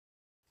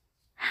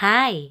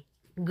Hi,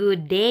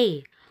 good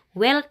day.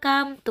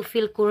 Welcome to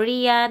Phil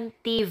Korean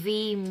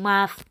TV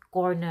Math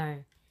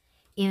Corner.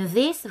 In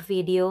this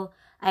video,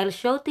 I'll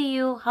show to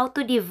you how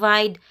to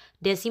divide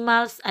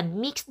decimals and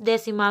mixed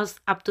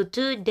decimals up to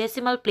 2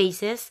 decimal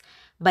places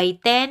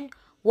by 10,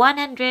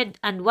 100,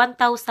 and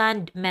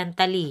 1,000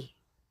 mentally.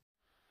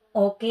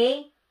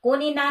 Okay,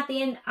 kunin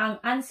natin ang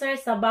answer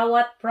sa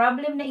bawat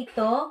problem na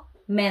ito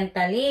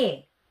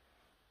mentally.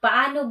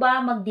 Paano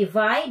ba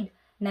mag-divide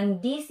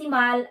ng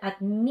decimal at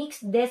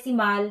mixed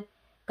decimal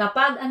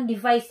kapag ang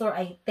divisor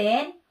ay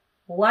 10,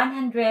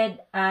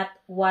 100 at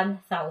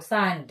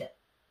 1,000?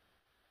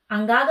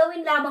 Ang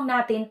gagawin lamang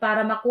natin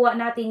para makuha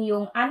natin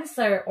yung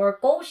answer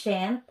or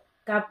quotient,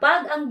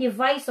 kapag ang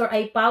divisor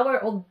ay power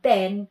of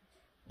 10,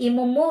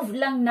 i-move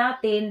lang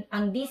natin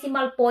ang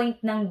decimal point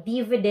ng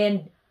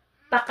dividend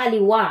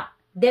pakaliwa.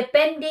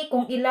 Depende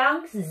kung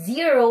ilang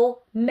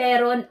zero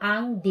meron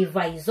ang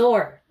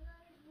divisor.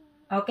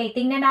 Okay,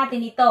 tingnan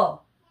natin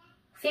ito.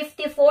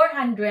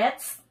 54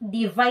 hundredths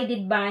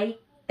divided by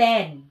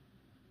 10.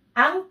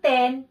 Ang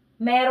 10,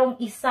 merong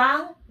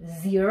isang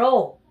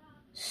zero.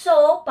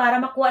 So,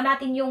 para makuha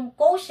natin yung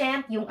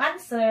quotient, yung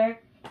answer,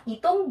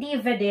 itong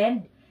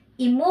dividend,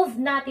 i-move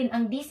natin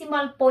ang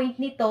decimal point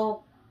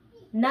nito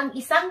ng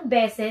isang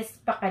beses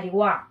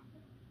pakaliwa.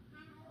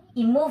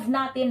 I-move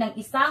natin ng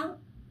isang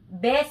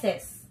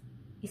beses,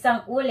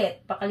 isang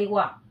ulit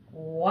pakaliwa.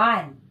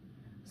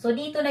 1. So,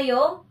 dito na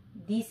yung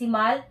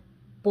decimal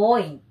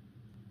point.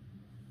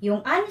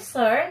 Yung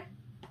answer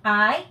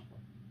ay,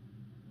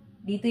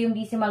 dito yung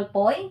decimal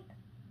point,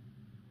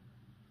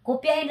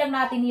 kopyahin lang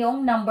natin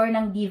yung number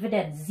ng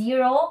dividend.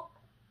 0,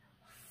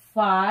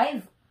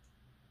 5,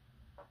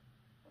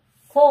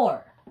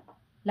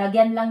 4.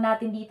 Lagyan lang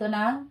natin dito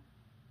ng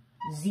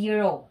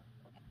 0.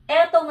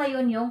 Eto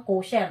ngayon yung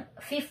quotient,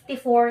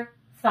 54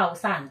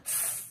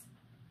 thousandths.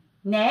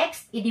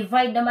 Next,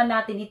 i-divide naman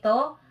natin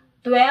ito,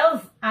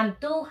 12 and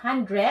 2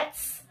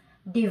 hundredths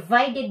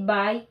divided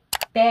by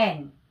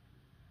 10.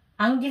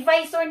 Ang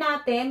divisor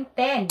natin,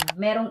 10,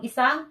 merong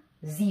isang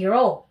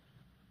 0.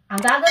 Ang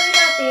gagawin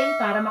natin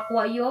para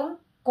makuha yung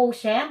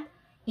quotient,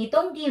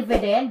 itong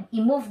dividend,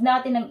 i-move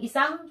natin ng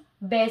isang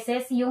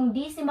beses yung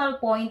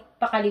decimal point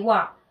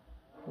pakaliwa.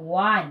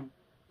 1.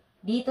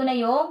 Dito na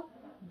yung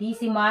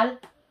decimal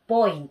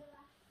point.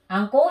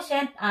 Ang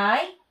quotient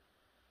ay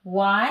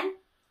 1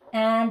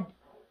 and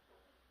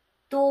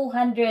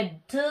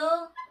 202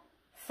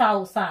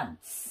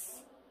 thousandths.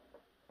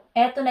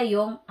 Ito na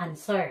yung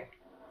answer.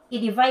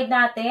 I-divide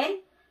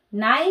natin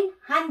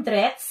 9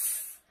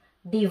 hundredths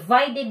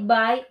divided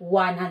by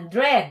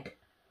 100.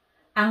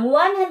 Ang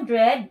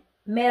 100,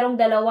 merong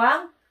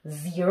dalawang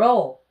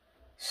 0.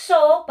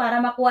 So,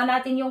 para makuha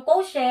natin yung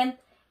quotient,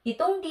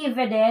 itong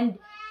dividend,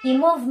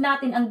 i-move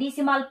natin ang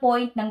decimal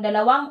point ng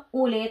dalawang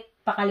ulit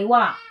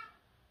pakaliwa.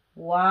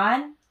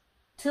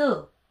 1,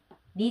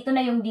 2. Dito na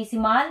yung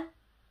decimal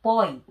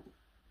point.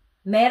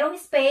 Merong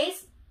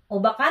space o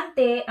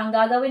bakante, ang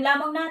gagawin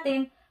lamang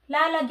natin,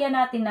 lalagyan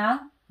natin ng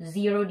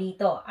 0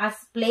 dito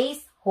as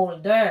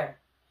placeholder.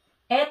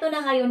 Ito na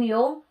ngayon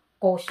yung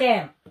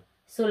quotient.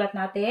 Sulat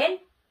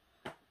natin.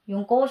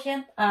 Yung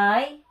quotient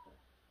ay,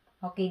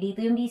 okay,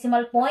 dito yung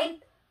decimal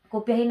point.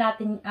 Kopyahin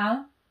natin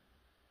ang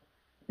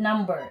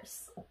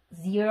numbers.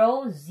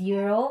 0,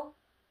 0,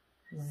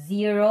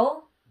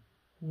 0,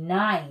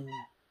 9.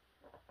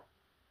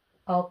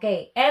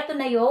 Okay, eto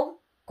na yung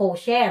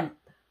quotient.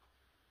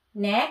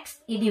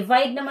 Next,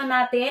 i-divide naman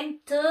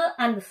natin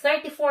 2 and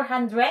 34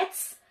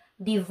 hundredths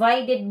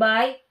divided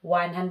by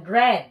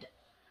 100.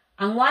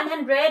 Ang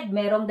 100,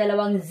 merong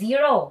dalawang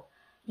 0.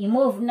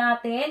 I-move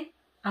natin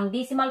ang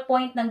decimal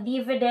point ng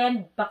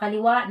dividend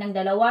pakaliwa ng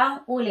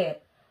dalawang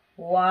ulit.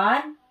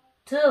 1,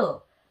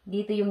 2.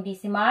 Dito yung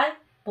decimal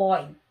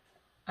point.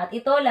 At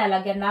ito,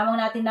 lalagyan lamang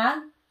natin ng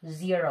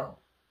 0.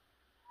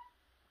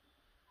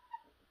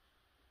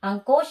 Ang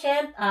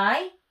quotient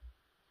ay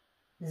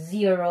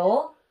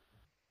 0.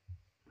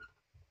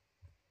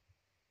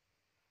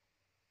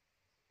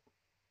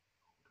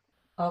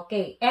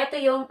 Okay,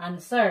 eto yung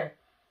answer.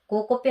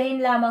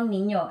 Kukopyahin lamang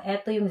ninyo.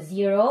 Ito yung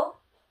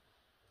 0,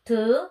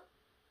 2,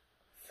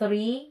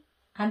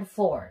 3, and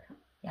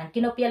 4. Yan,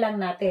 kinopya lang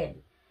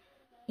natin.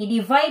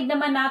 I-divide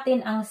naman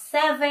natin ang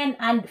 7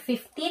 and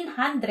 15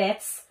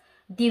 hundredths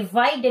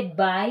divided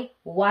by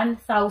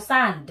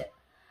 1,000.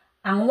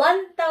 Ang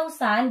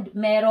 1,000,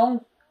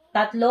 merong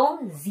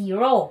tatlong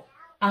 0.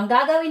 Ang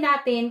gagawin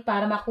natin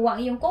para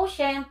makuha yung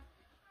quotient,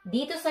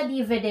 dito sa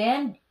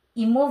dividend,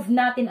 i-move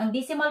natin ang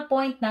decimal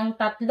point ng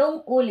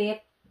tatlong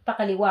ulit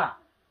pakaliwa.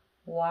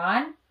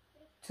 1,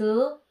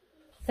 2,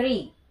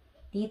 3.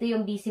 Dito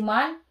yung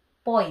decimal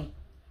point.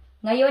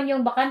 Ngayon,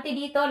 yung bakante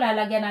dito,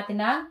 lalagyan natin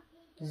ng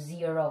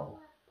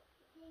 0.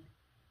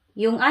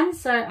 Yung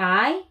answer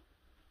ay,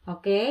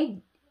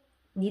 okay,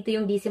 dito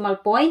yung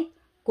decimal point.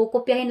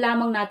 Kukopyahin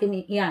lamang natin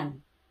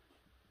yan.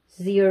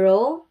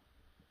 0,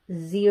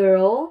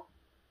 0,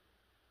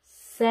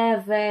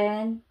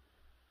 7,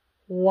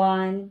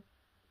 1,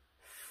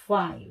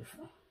 5.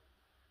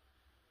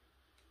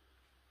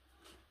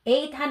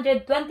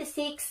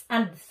 826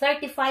 and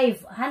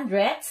 35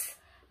 hundredths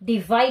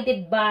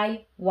divided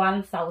by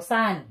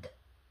 1,000.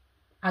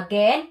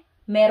 Again,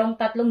 merong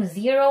tatlong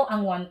zero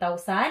ang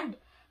 1,000.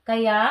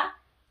 Kaya,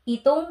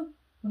 itong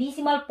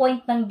decimal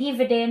point ng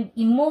dividend,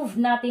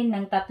 i-move natin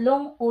ng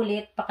tatlong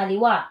ulit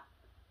pakaliwa.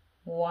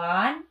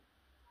 1,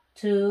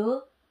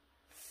 2,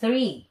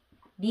 3.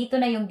 Dito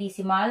na yung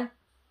decimal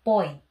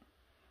point.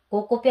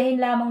 Kukopyahin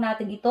lamang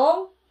natin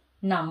itong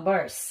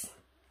numbers.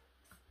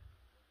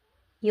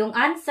 Yung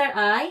answer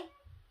ay,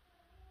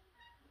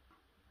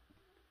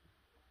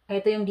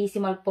 ito yung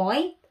decimal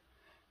point.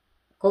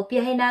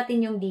 Kopyahin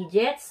natin yung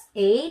digits.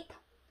 8,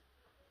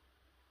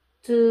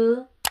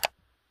 2,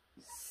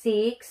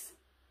 6,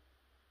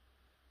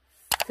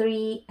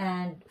 3,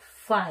 and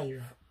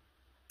 5.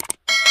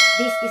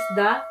 This is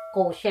the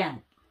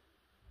quotient.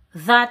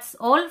 That's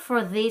all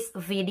for this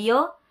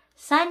video.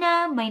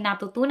 Sana may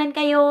natutunan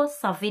kayo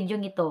sa video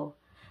ito.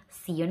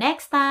 See you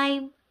next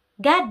time.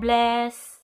 God bless!